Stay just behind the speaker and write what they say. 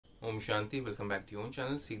Om Shanti, welcome back to your own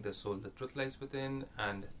channel, Seek the Soul, the Truth Lies Within.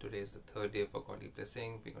 And today is the third day for Godly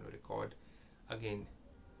Blessing. We're going to record again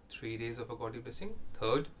 3 days of a Godly Blessing,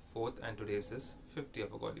 third, fourth, and today is this fifth day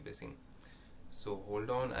of a Godly Blessing. So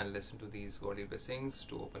hold on and listen to these Godly Blessings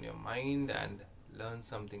to open your mind and learn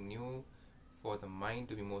something new for the mind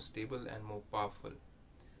to be more stable and more powerful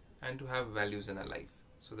and to have values in our life.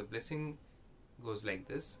 So the blessing goes like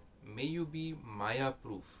this: may you be Maya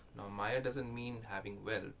proof. Now Maya doesn't mean having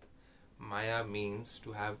wealth. Maya means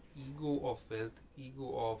to have ego of wealth,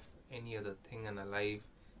 ego of any other thing in our life,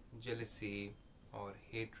 jealousy or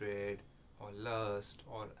hatred or lust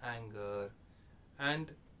or anger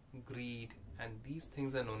and greed, and these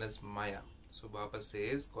things are known as Maya. So Baba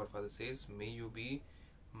says, God Father says, may you be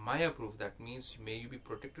Maya proof. That means may you be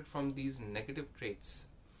protected from these negative traits,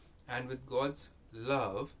 and with God's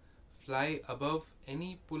love fly above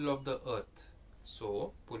any pull of the earth.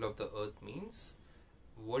 So pull of the earth means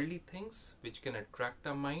worldly things which can attract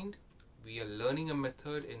our mind. We are learning a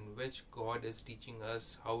method in which God is teaching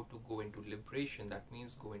us how to go into liberation. That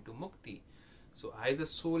means go into mukti. So I the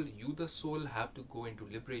soul, you the soul have to go into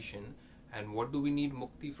liberation. And what do we need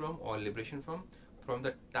mukti from or liberation from? From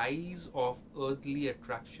the ties of earthly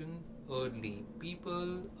attraction, earthly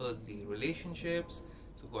people, earthly relationships.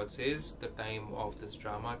 So God says the time of this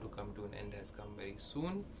drama to come to an end has come very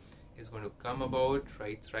soon. Is going to come about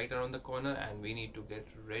right around the corner, and we need to get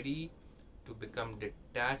ready to become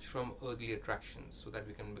detached from earthly attractions so that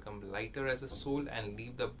we can become lighter as a soul and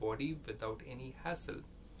leave the body without any hassle.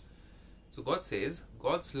 So God says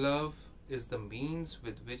God's love is the means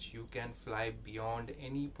with which you can fly beyond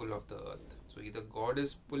any pull of the earth. So either God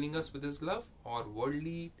is pulling us with His love, or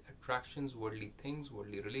worldly attractions, worldly things,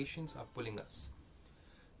 worldly relations are pulling us.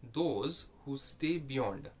 Those who stay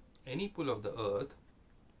beyond any pull of the earth,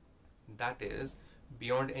 that is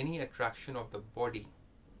beyond any attraction of the body,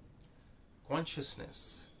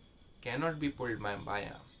 consciousness cannot be pulled by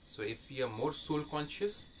Maya. So if we are more soul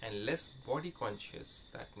conscious and less body conscious,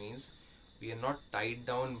 that means we are not tied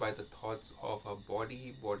down by the thoughts of our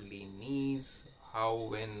body, bodily needs, how,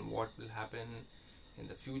 when, what will happen in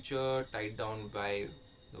the future, tied down by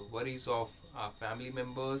the worries of our family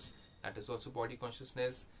members. That is also body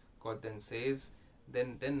consciousness. God then says,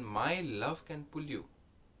 then my love can pull you,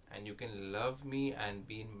 and you can love me and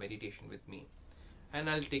be in meditation with me, and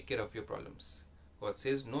I'll take care of your problems. God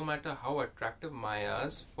says no matter how attractive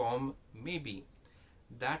Maya's form may be,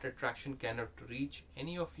 that attraction cannot reach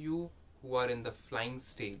any of you who are in the flying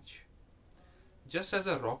stage. Just as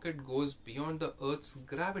a rocket goes beyond the earth's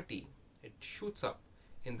gravity, it shoots up.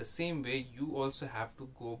 In the same way, you also have to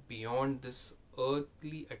go beyond this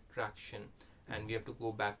earthly attraction, and we have to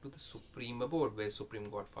go back to the supreme abode where Supreme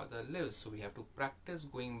God Father lives. So we have to practice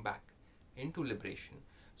going back into liberation.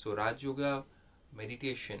 So Raj Yoga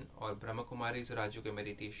meditation or Brahmakumaris Raj Yoga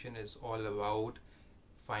meditation is all about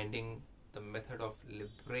finding the method of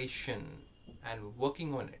liberation and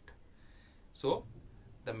working on it. So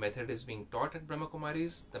the method is being taught at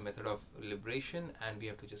Brahmakumaris, the method of liberation, and we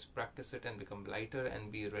have to just practice it and become lighter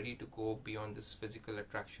and be ready to go beyond this physical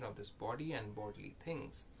attraction of this body and bodily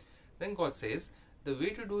things. Then God says the way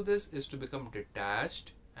to do this is to become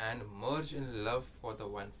detached and merge in love for the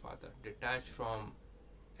One Father. Detached from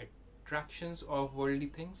attractions of worldly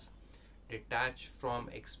things, detached from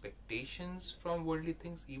expectations from worldly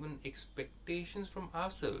things, even expectations from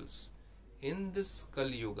ourselves in this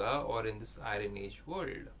Kali Yuga or in this Iron Age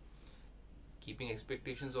world. Keeping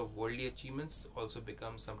expectations of worldly achievements also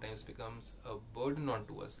sometimes becomes a burden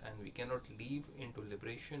onto us, and we cannot leave into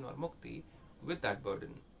liberation or mukti with that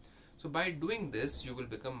burden. So by doing this, you will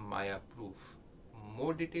become Maya proof.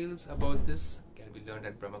 More details about this can be learned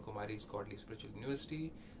at Brahmakumaris Godly Spiritual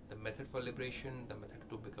University. The method for liberation, the method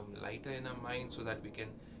to become lighter in our mind so that we can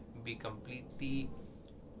be completely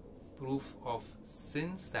proof of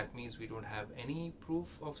sins. That means we don't have any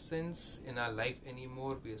proof of sins in our life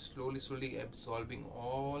anymore. We are slowly absorbing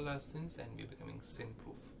all our sins and we are becoming sin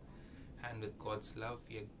proof. And with God's love,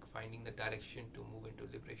 we are finding the direction to move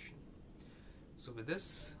into liberation. So with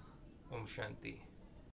this, Om Shanti.